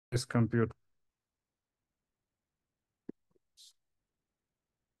this computer.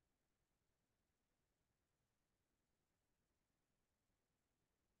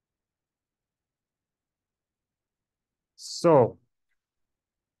 So,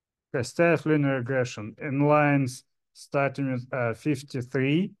 staff linear regression in lines starting with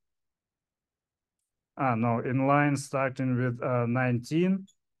 53. No, in lines starting with 19,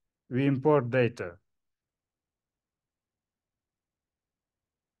 we import data.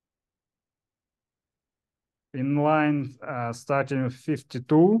 In line starting with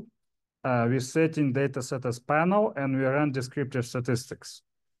 52, we set in dataset as panel and we run descriptive statistics.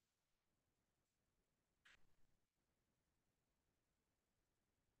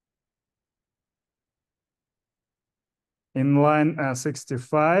 In line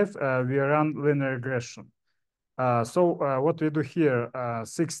 65, we run linear regression. So what we do here,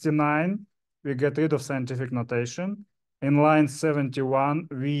 69, we get rid of scientific notation. In line 71,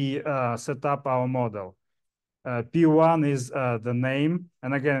 we set up our model. P1 is the name,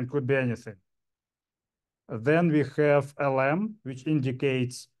 and again, it could be anything. Then we have LM, which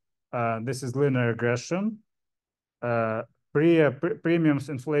indicates this is linear regression. Premiums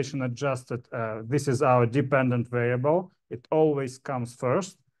inflation adjusted, this is our dependent variable. It always comes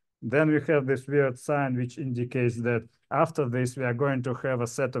first. Then we have this weird sign which indicates that after this, we are going to have a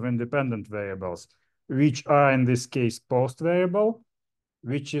set of independent variables, which are in this case post variable,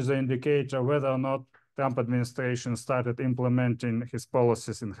 which is an indicator whether or not Trump administration started implementing his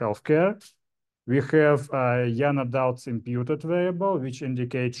policies in healthcare. We have young adults imputed variable, which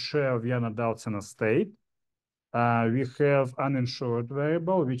indicates share of young adults in a state. We have uninsured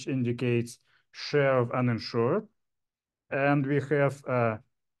variable, which indicates share of uninsured. And we have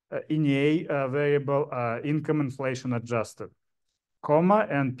INEA variable, income inflation adjusted. Comma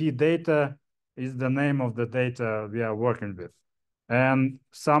and P data is the name of the data we are working with. And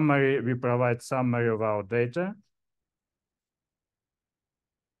summary, we provide summary of our data.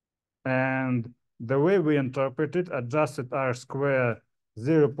 And the way we interpret it, adjusted R square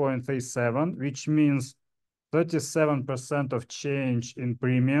 0.37, which means 37% of change in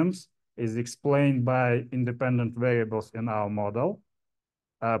premiums is explained by independent variables in our model.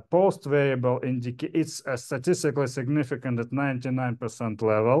 Post variable indicates it's statistically significant at 99%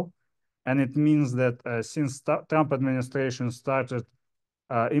 level. And it means that since Trump administration started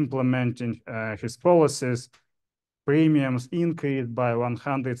implementing his policies, premiums increased by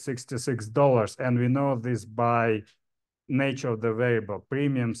 $166. And we know this by nature of the variable.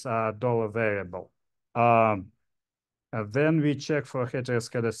 Premiums are dollar variable. Then we check for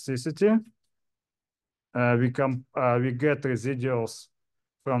heteroscedasticity. We get residuals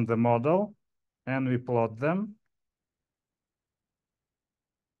from the model and we plot them.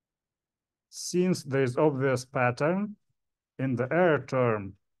 Since there is obvious pattern in the error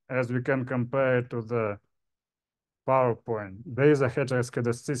term, as we can compare it to the PowerPoint, there is a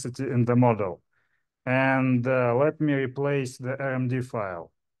heteroscedasticity in the model. And let me replace the RMD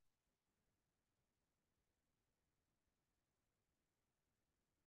file.